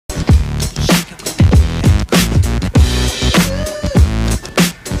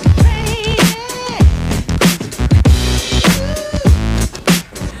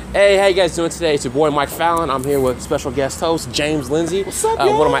Hey, how you guys doing today? It's your boy Mike Fallon. I'm here with special guest host James Lindsay. What's up,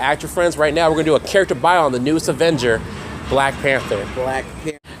 one of my actor friends. Right now, we're gonna do a character bio on the newest Avenger, Black Panther. Black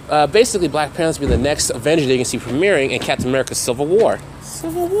Panther. Basically, Black Panther will be the next Avenger that you can see premiering in Captain America's Civil War.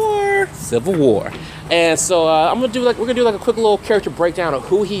 Civil War. Civil War. And so we're gonna do like a quick little character breakdown of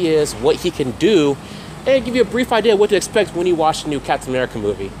who he is, what he can do, and give you a brief idea of what to expect when you watch the new Captain America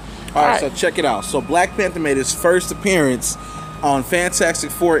movie. All right, so check it out. So Black Panther made his first appearance on Fantastic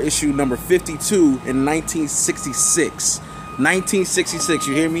Four issue number 52 in 1966. 1966,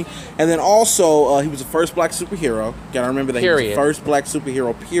 you hear me? And then also, he was the first black superhero. Gotta remember that he was the first black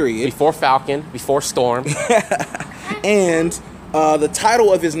superhero, period. Before Falcon, before Storm. And the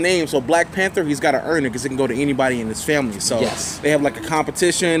title of his name, so Black Panther, he's got to earn it because it can go to anybody in his family. So they have like a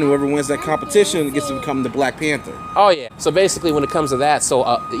competition. Whoever wins that competition gets to become the Black Panther. Oh yeah. So basically, when it comes to that, so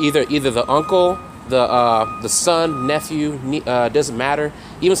either the uncle, the son, nephew, doesn't matter.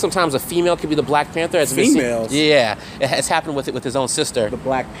 Even sometimes a female could be the Black Panther. Females? Yeah, it's happened with his own sister. The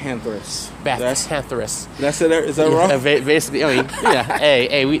Black Pantheress. Pantheress. That's it. Is that wrong? Basically, I mean, yeah.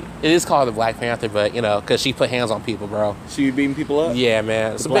 It is called the Black Panther, but you know, because she put hands on people, bro. She be beating people up. Yeah,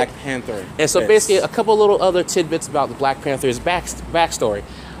 man. The Black Panther. And so basically, a couple little other tidbits about the Black Panther's backstory.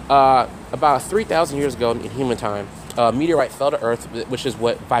 About 3,000 years ago in human time, a meteorite fell to Earth, which is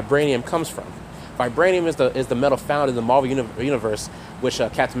what vibranium comes from. Vibranium is the metal found in the Marvel universe, which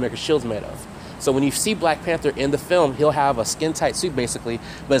Captain America's shield's made of. So when you see Black Panther in the film, he'll have a skin-tight suit basically,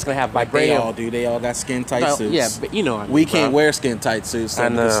 but it's gonna have vibranium. They all do. They all got skin-tight suits. Yeah, but you know what I mean, we can't wear skin-tight suits. So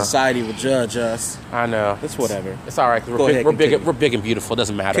the society will judge us. I know. It's whatever. It's all right. We're big and beautiful. It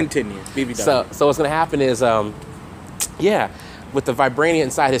doesn't matter. Continue. BBW. So what's gonna happen is, with the vibranium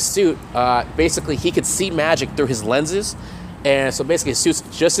inside his suit, basically he could see magic through his lenses. And so basically his suit's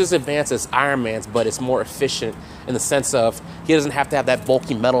just as advanced as Iron Man's, but it's more efficient in the sense of he doesn't have to have that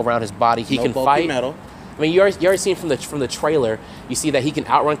bulky metal around his body. He can fight. Metal. I mean, you already seen from the trailer, you see that he can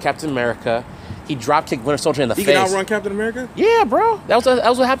outrun Captain America. He dropkicked Winter Soldier in the face. He can outrun Captain America? Yeah, bro. That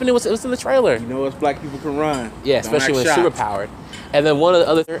was what happened. It was in the trailer. You know us black people can run. Yeah, especially when it's super powered. And then one of the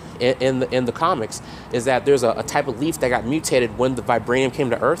other in the comics is that there's a type of leaf that got mutated when the vibranium came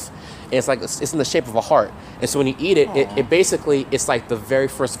to Earth. And it's in the shape of a heart. And so when you eat it, it basically, it's like the very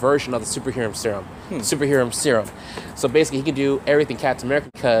first version of the superhero serum. Superhero serum. So basically he can do everything Captain America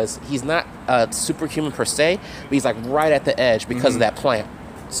because he's not a superhuman per se, but he's like right at the edge because of that plant.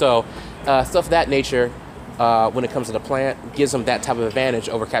 So stuff of that nature, when it comes to the plant, gives him that type of advantage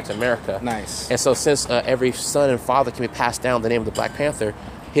over Captain America. Nice. And so since every son and father can be passed down the name of the Black Panther,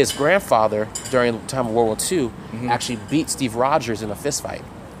 his grandfather during the time of World War II actually beat Steve Rogers in a fist fight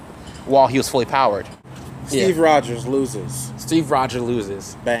while he was fully powered. Steve Rogers loses. Steve Rogers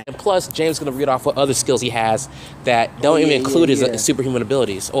loses. Bang. And plus, James is going to read off what other skills he has that don't even include his superhuman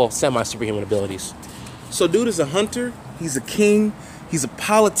abilities, or semi-superhuman abilities. So dude is a hunter, he's a king, he's a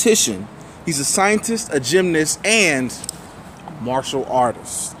politician, he's a scientist, a gymnast, and a martial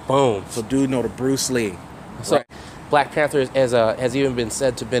artist. Boom. So dude know the Bruce Lee. So Black Panther has even been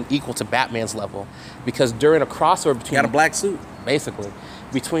said to have been equal to Batman's level, because during a crossover between... He got a black suit. Basically.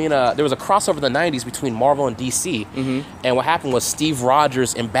 There was a crossover in the 90s between Marvel and DC, and what happened was Steve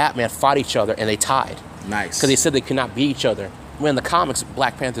Rogers and Batman fought each other, and they tied. Nice. Because they said they could not beat each other. When in the comics,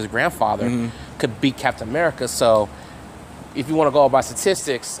 Black Panther's grandfather could beat Captain America, so if you want to go by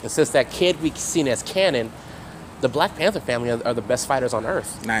statistics, and since that can't be seen as canon, the Black Panther family are the best fighters on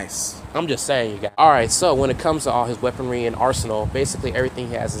Earth. Nice. I'm just saying, you guys. All right, so when it comes to all his weaponry and arsenal, basically everything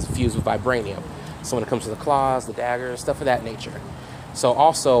he has is fused with vibranium. So when it comes to the claws, the daggers, stuff of that nature. So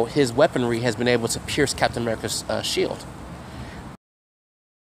also, his weaponry has been able to pierce Captain America's shield.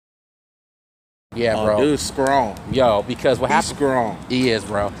 Yeah, bro. Dude's strong. Yo, because what happened... He's strong. He is,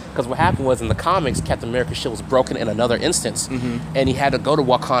 bro. Because what happened was in the comics, Captain America's shield was broken in another instance, and he had to go to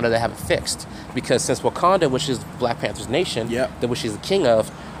Wakanda to have it fixed. Because since Wakanda, which is Black Panther's nation, which he's the king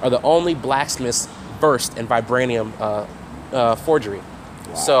of, are the only blacksmiths versed in vibranium forgery.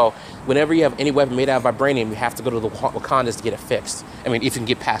 Wow. So whenever you have any weapon made out of vibranium, you have to go to the Wakandas to get it fixed. I mean, if you can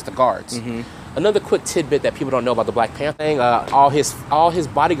get past the guards. Another quick tidbit that people don't know about the Black Panther thing, all his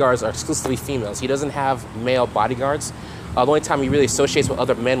bodyguards are exclusively females. He doesn't have male bodyguards. The only time he really associates with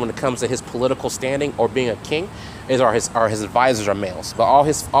other men when it comes to his political standing or being a king are his advisors are males. But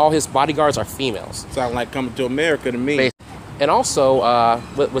all his bodyguards are females. Sound like Coming to America to me. And also,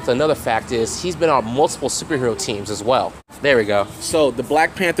 with another fact is, he's been on multiple superhero teams as well. There we go. So, the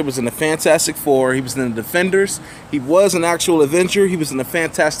Black Panther was in the Fantastic Four. He was in the Defenders. He was an actual Avenger. He was in the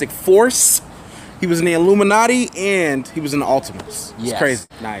Fantastic Force. He was in the Illuminati and he was in the Ultimates. It's crazy.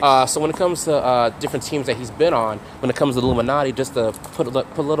 Nice. So when it comes to different teams that he's been on, when it comes to the Illuminati, just to put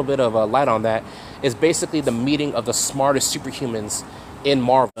a little bit of a light on that, is basically the meeting of the smartest superhumans in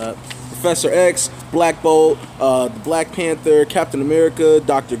Marvel. Professor X, Black Bolt, the Black Panther, Captain America,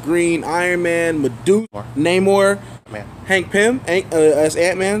 Dr. Green, Iron Man, Medusa, Namor, Hank Pym as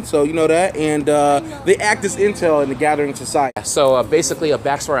Ant-Man, so you know that, and they act as intel in the Gathering Society. So basically a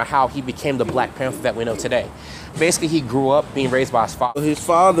backstory on how he became the Black Panther that we know today. Basically he grew up being raised by his father. His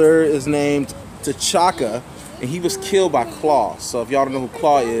father is named T'Chaka, and he was killed by Claw. So if y'all don't know who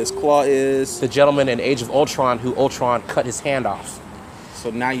Claw is the gentleman in Age of Ultron who Ultron cut his hand off. So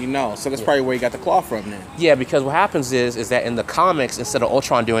now you know. So that's probably where you got the claw from then. Yeah, because what happens is that in the comics, instead of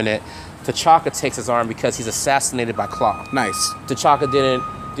Ultron doing it, T'Chaka takes his arm because he's assassinated by Claw. Nice. T'Chaka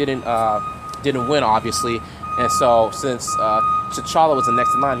didn't win, obviously, and so since T'Challa was the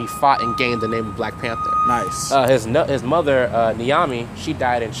next in line, he fought and gained the name of Black Panther. Nice. His mother, Niamey, she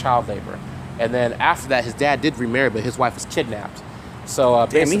died in child labor, and then after that, his dad did remarry, but his wife was kidnapped. So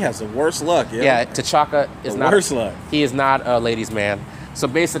damn, he has the worst luck. Yo. Yeah, T'Chaka is not worst luck. He is not a ladies' man. So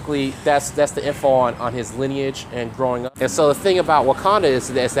basically, that's the info on his lineage and growing up. And so the thing about Wakanda is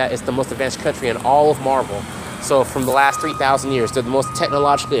that it's the most advanced country in all of Marvel. So from the last 3,000 years, they're the most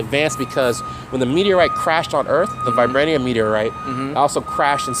technologically advanced because when the meteorite crashed on Earth, the vibranium meteorite, it also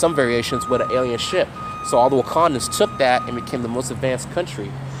crashed in some variations with an alien ship. So all the Wakandans took that and became the most advanced country.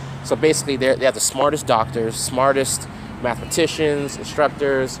 So basically, they have the smartest doctors, smartest mathematicians,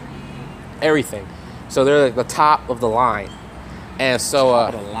 instructors, everything. So they're like the top of the line. And so,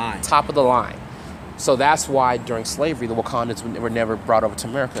 top of the line. So that's why during slavery, the Wakandans were never brought over to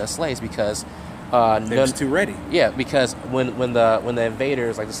America as slaves because they was too ready. Yeah, because when the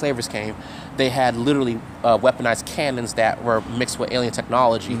invaders, like the slavers, came, they had literally weaponized cannons that were mixed with alien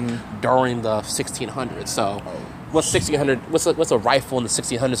technology during the 1600s. So, what's a rifle in the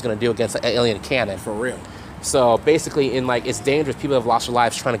 1600s going to do against an alien cannon? For real. So basically, it's dangerous. People have lost their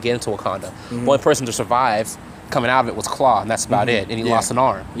lives trying to get into Wakanda. One person to survive coming out of it was Claw, and that's about it. And he lost an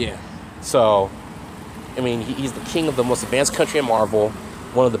arm. Yeah. So, I mean, he's the king of the most advanced country in Marvel,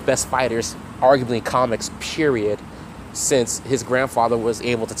 one of the best fighters, arguably in comics, period, since his grandfather was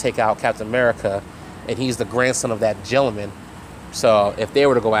able to take out Captain America, and he's the grandson of that gentleman. So, if they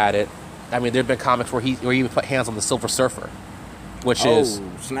were to go at it, I mean, there've been comics where he even put hands on the Silver Surfer, which is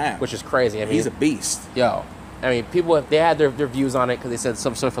crazy. I mean, he's a beast. Yo. I mean, people, they had their views on it because they said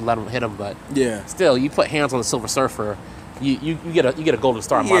Silver Surfer let him hit him, but still, you put hands on the Silver Surfer, you get a golden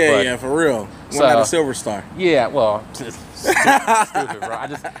star in my butt. Yeah, for real. One out of Silver Star. Yeah, well, stupid, bro. I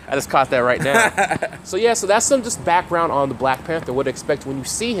just caught that right now. So that's some just background on the Black Panther. What to expect when you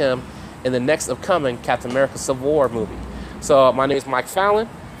see him in the next upcoming Captain America Civil War movie. So my name is Mike Fallon.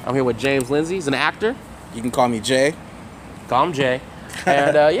 I'm here with James Lindsay. He's an actor. You can call me Jay. Call him Jay.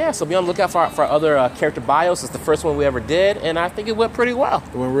 And so be on the lookout for other character bios. It's the first one we ever did, and I think it went pretty well.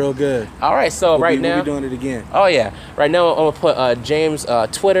 It went real good. All right, so we'll now we'll be doing it again. Oh yeah, right now I'm gonna put James'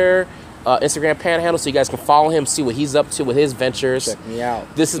 Twitter, Instagram panhandle, so you guys can follow him, see what he's up to with his ventures. Check me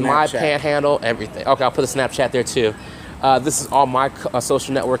out. This is my panhandle, everything. Okay, I'll put the Snapchat there too. This is all my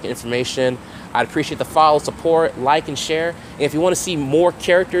social network information. I'd appreciate the follow, support, like, and share. And if you want to see more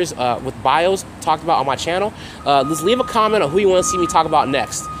characters with bios talked about on my channel, let's leave a comment on who you want to see me talk about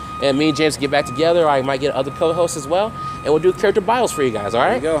next. And me and James get back together. I might get other co-hosts as well. And we'll do character bios for you guys, all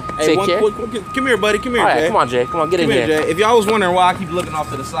right? There you go. Hey, Take care. Come here, buddy. Come here, Jay. Come on, Jay. Come on, get in here. Jay. If y'all was wondering why I keep looking off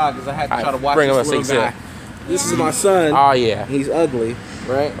to the side, because I had to try to watch this little guy. This is my son. Oh, yeah. He's ugly,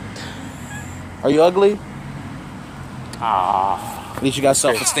 right? Are you ugly? At least you got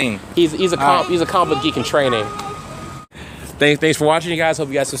self-esteem. He's a comic book geek in training. Thanks for watching, you guys. Hope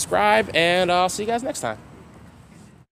you guys subscribe, and I'll see you guys next time.